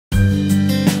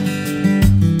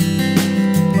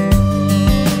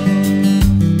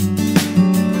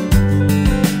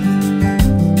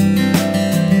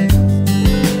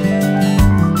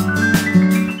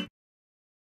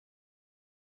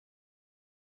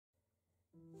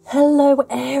Hello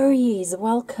Aries,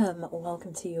 welcome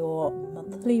to your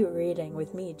monthly reading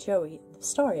with me, Joey, the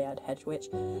starry-eyed hedge witch,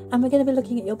 and we're going to be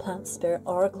looking at your plant spirit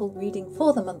oracle reading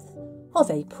for the month of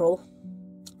April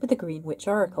with the Green Witch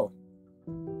Oracle.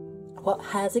 What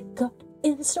has it got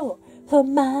in store for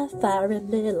my fiery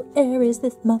little Aries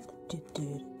this month?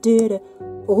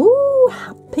 Ooh,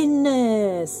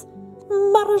 happiness!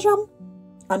 Marajam!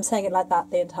 I'm saying it like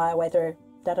that the entire way through.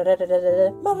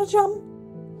 Marajam!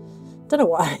 Don't know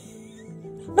why.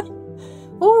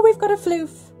 Oh, we've got a floof.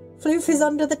 Floof is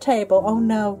under the table. Oh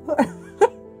no.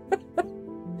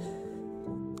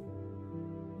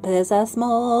 There's a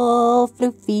small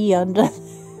floofy under.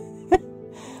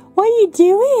 What are you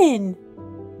doing?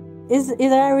 Is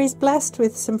Aries blessed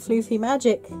with some floofy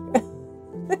magic?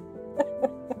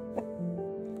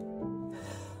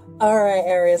 Alright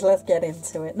Aries, let's get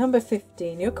into it. Number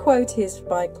 15. Your quote is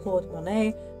by Claude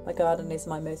Monet. My garden is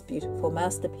my most beautiful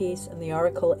masterpiece, and the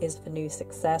oracle is for new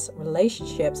success,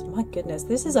 relationships. My goodness,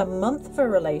 this is a month for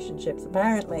relationships,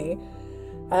 apparently,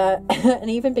 and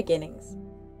even beginnings.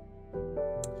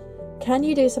 Can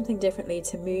you do something differently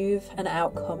to move an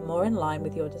outcome more in line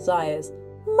with your desires?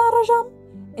 Marajam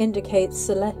indicates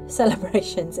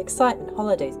celebrations, excitement,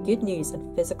 holidays, good news,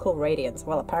 and physical radiance.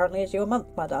 Well, apparently it's your month,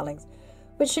 my darlings,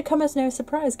 which should come as no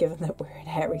surprise given that we're in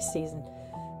Aries season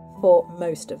for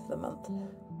most of the month.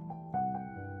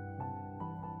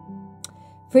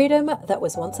 Freedom that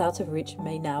was once out of reach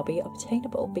may now be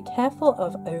obtainable. Be careful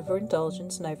of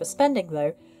overindulgence and overspending,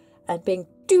 though, and being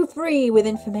too free with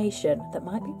information that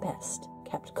might be best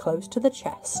kept close to the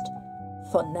chest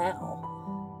for now.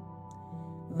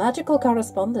 Magical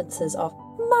correspondences of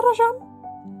Marajam.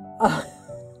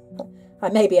 I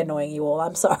may be annoying you all,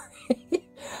 I'm sorry.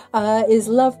 Is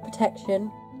love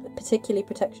protection, particularly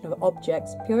protection of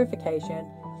objects, purification,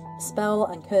 spell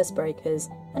and curse breakers,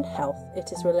 and health.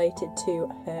 It is related to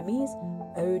Hermes,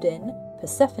 Odin,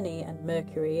 Persephone, and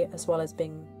Mercury, as well as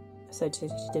being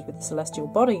associated with the celestial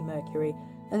body Mercury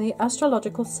and the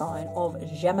astrological sign of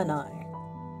Gemini.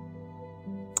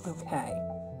 Okay,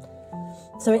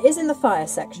 so it is in the fire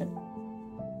section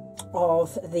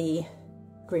of the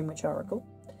Green Witch Oracle.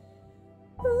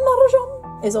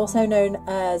 Marajam is also known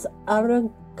as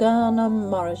Aragana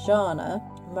Marajana,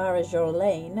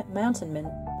 Marajolaine, Mountain Mint,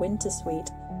 Winter Sweet,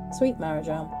 Sweet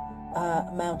Marajam,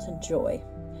 Mountain Joy.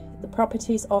 The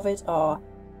properties of it are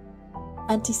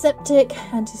antiseptic,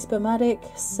 antispasmodic,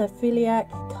 cephalic,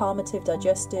 calmative,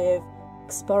 digestive,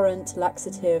 expirant,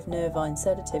 laxative, nervine,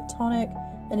 sedative, tonic,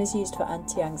 and is used for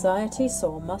anti-anxiety,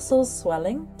 sore muscles,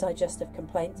 swelling, digestive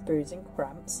complaints, bruising,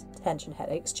 cramps, tension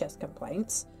headaches, chest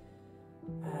complaints,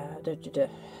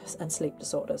 and sleep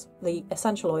disorders. The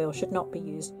essential oil should not be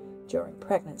used during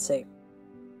pregnancy.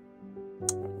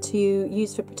 To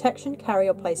use for protection, carry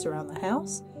or place around the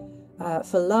house.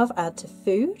 For love, add to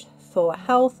food. For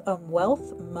health and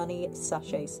wealth, money,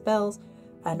 sachet spells,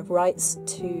 and rights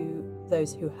to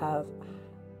those who have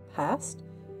passed.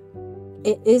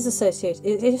 It is associated,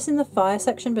 it is in the fire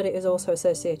section, but it is also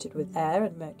associated with air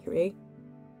and Mercury.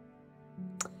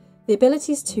 The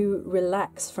abilities to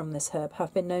relax from this herb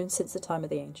have been known since the time of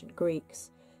the ancient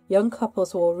Greeks. Young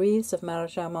couples wore wreaths of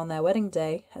marajam on their wedding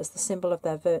day as the symbol of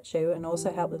their virtue and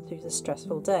also helped them through the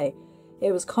stressful day.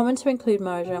 It was common to include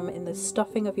marajam in the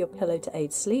stuffing of your pillow to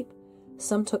aid sleep.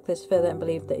 Some took this further and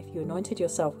believed that if you anointed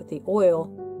yourself with the oil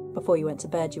before you went to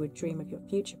bed, you would dream of your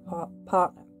future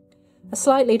partner. A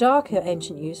slightly darker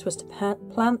ancient use was to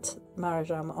plant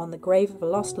marajam on the grave of a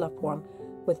lost loved one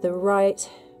with the rite,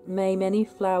 "May many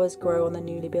flowers grow on the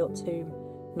newly built tomb,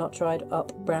 not dried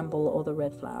up bramble or the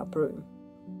red flower broom."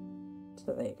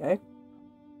 So there you go.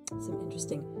 Some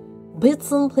interesting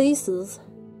bits and pieces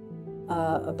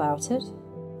about it.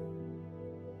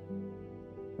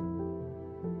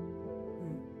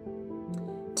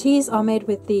 Teas are made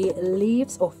with the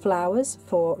leaves or flowers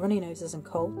for runny noses and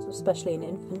colds, especially in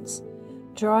infants.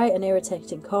 Dry and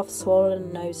irritating cough,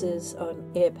 swollen noses,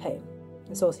 and ear pain.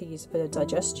 It's also used for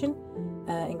digestion,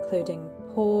 including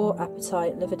poor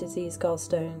appetite, liver disease,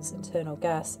 gallstones, internal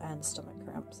gas, and stomach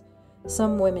cramps.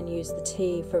 Some women use the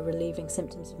tea for relieving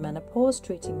symptoms of menopause,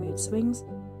 treating mood swings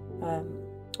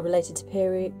related to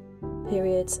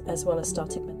periods, as well as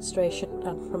starting menstruation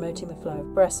and promoting the flow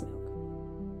of breast milk.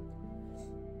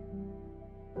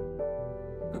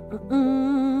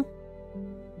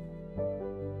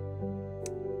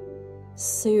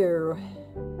 So,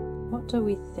 what do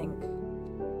we think?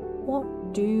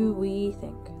 What do we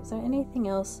think? Is there anything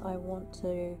else I want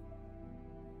to...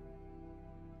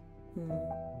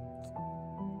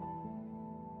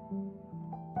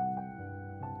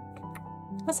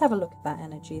 Let's have a look at that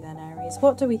energy then, Aries.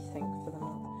 What do we think for the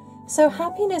month? So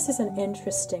happiness is an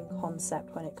interesting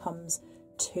concept when it comes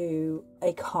to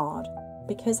a card,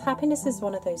 because happiness is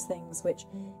one of those things which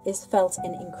is felt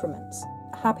in increments.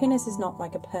 Happiness is not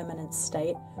like a permanent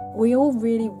state. We all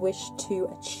really wish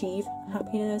to achieve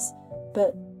happiness,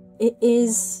 but it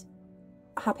is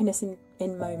happiness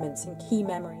in moments, in key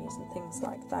memories and things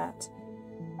like that.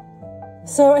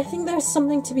 So I think there's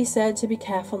something to be said to be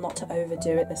careful not to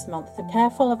overdo it this month. Be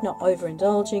careful of not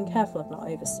overindulging, careful of not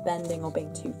overspending or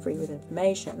being too free with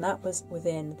information. That was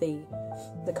within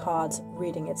the card's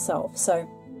reading itself. So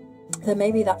there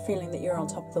may be that feeling that you're on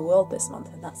top of the world this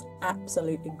month, and that's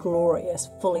absolutely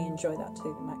glorious. Fully enjoy that to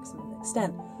the maximum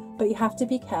extent. But you have to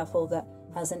be careful that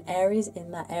as an Aries in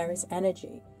that Aries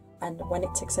energy, and when it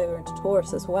ticks over into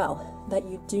Taurus as well, that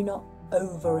you do not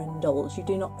overindulge, you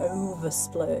do not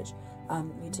oversplurge.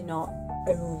 You do not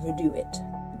overdo it,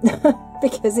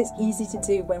 because it's easy to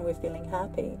do when we're feeling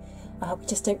happy. We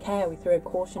just don't care. We throw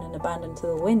caution and abandon to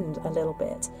the wind a little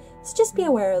bit. So just be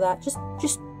aware of that.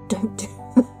 Just don't do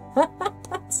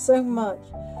that so much.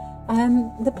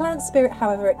 The plant spirit,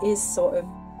 however, is sort of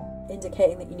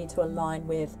indicating that you need to align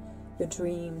with your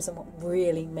dreams and what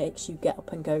really makes you get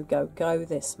up and go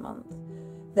this month.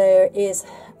 There is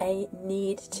a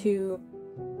need to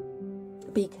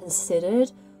be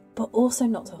considered, but also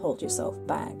not to hold yourself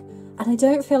back. And I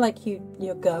don't feel like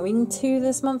you're going to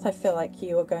this month. I feel like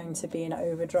you are going to be in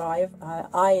overdrive.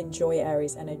 I enjoy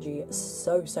Aries energy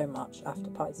so much after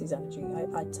Pisces energy.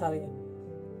 I tell you,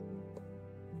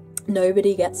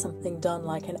 nobody gets something done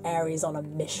like an Aries on a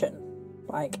mission.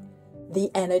 Like, the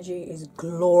energy is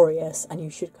glorious, and you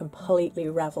should completely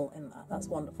revel in that. That's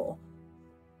wonderful.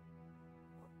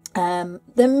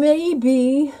 There may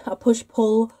be a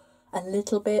push-pull a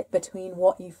little bit between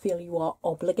what you feel you are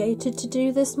obligated to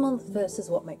do this month versus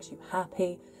what makes you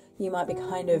happy. You might be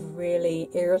kind of really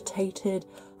irritated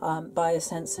by a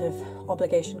sense of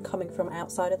obligation coming from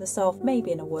outside of the self,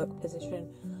 maybe in a work position.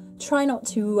 Try not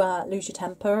to lose your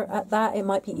temper at that. It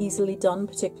might be easily done,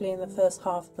 particularly in the first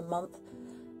half of the month.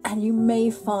 And you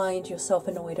may find yourself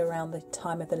annoyed around the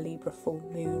time of the Libra full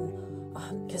moon,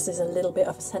 because there's a little bit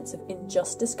of a sense of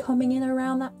injustice coming in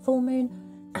around that full moon.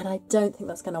 And I don't think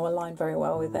that's going to align very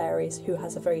well with Aries, who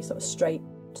has a very sort of straight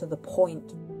to the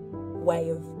point way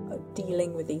of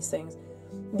dealing with these things.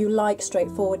 You like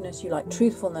straightforwardness, you like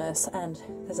truthfulness, and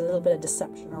there's a little bit of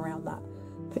deception around that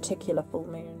particular full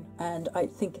moon. And I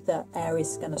think that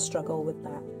Aries is going to struggle with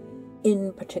that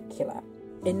in particular.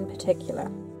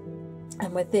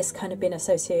 And with this kind of being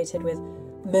associated with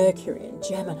Mercury and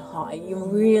Gemini, you're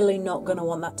really not going to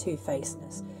want that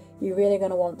two-facedness. You're really going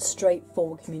to want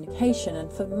straightforward communication.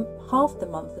 And for half the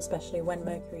month, especially when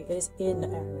Mercury is in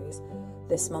Aries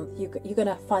this month, you're going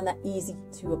to find that easy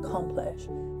to accomplish.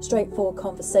 Straightforward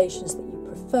conversations that you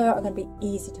prefer are going to be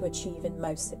easy to achieve in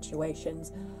most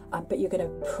situations, but you're going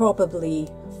to probably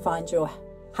find your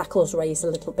hackles raised a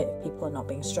little bit if people are not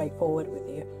being straightforward with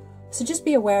you. So just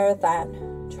be aware of that.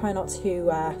 Try not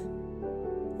to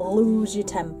lose your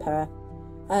temper.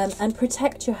 And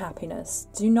protect your happiness.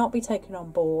 Do not be taken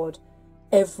on board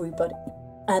everybody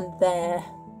and their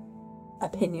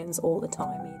opinions all the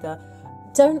time either.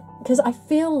 Don't, because I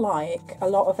feel like a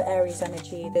lot of Aries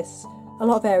energy, a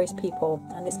lot of Aries people,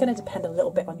 and it's going to depend a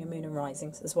little bit on your moon and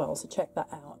risings as well, so check that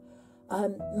out,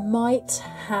 might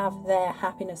have their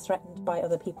happiness threatened by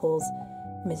other people's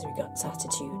misery guts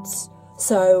attitudes.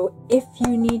 So if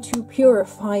you need to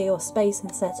purify your space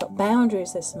and set up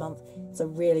boundaries this month, it's a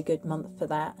really good month for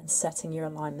that, and setting your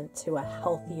alignment to a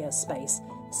healthier space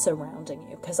surrounding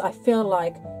you. Because I feel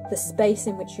like the space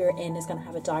in which you're in is going to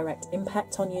have a direct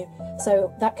impact on you.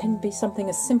 So that can be something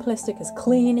as simplistic as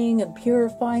cleaning and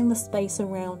purifying the space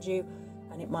around you.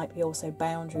 And it might be also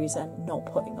boundaries and not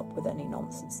putting up with any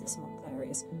nonsense this month,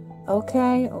 Aries.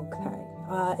 Okay.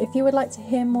 If you would like to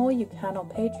hear more, you can on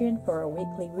Patreon for a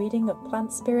weekly reading of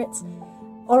plant spirits,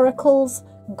 oracles,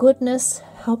 goodness,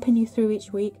 helping you through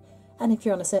each week. And if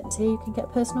you're on a certain tier, you can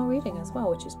get personal reading as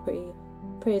well, which is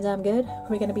pretty damn good.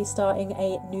 We're going to be starting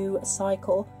a new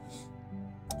cycle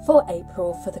for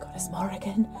April for the goddess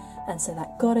Morrigan. And so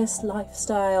that goddess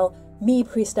lifestyle, me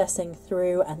priestessing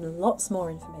through, and lots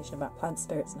more information about plant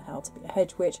spirits and how to be a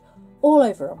hedge witch, all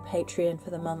over on Patreon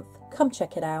for the month. Come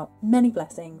check it out. Many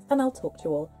blessings, and I'll talk to you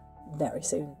all very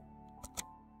soon.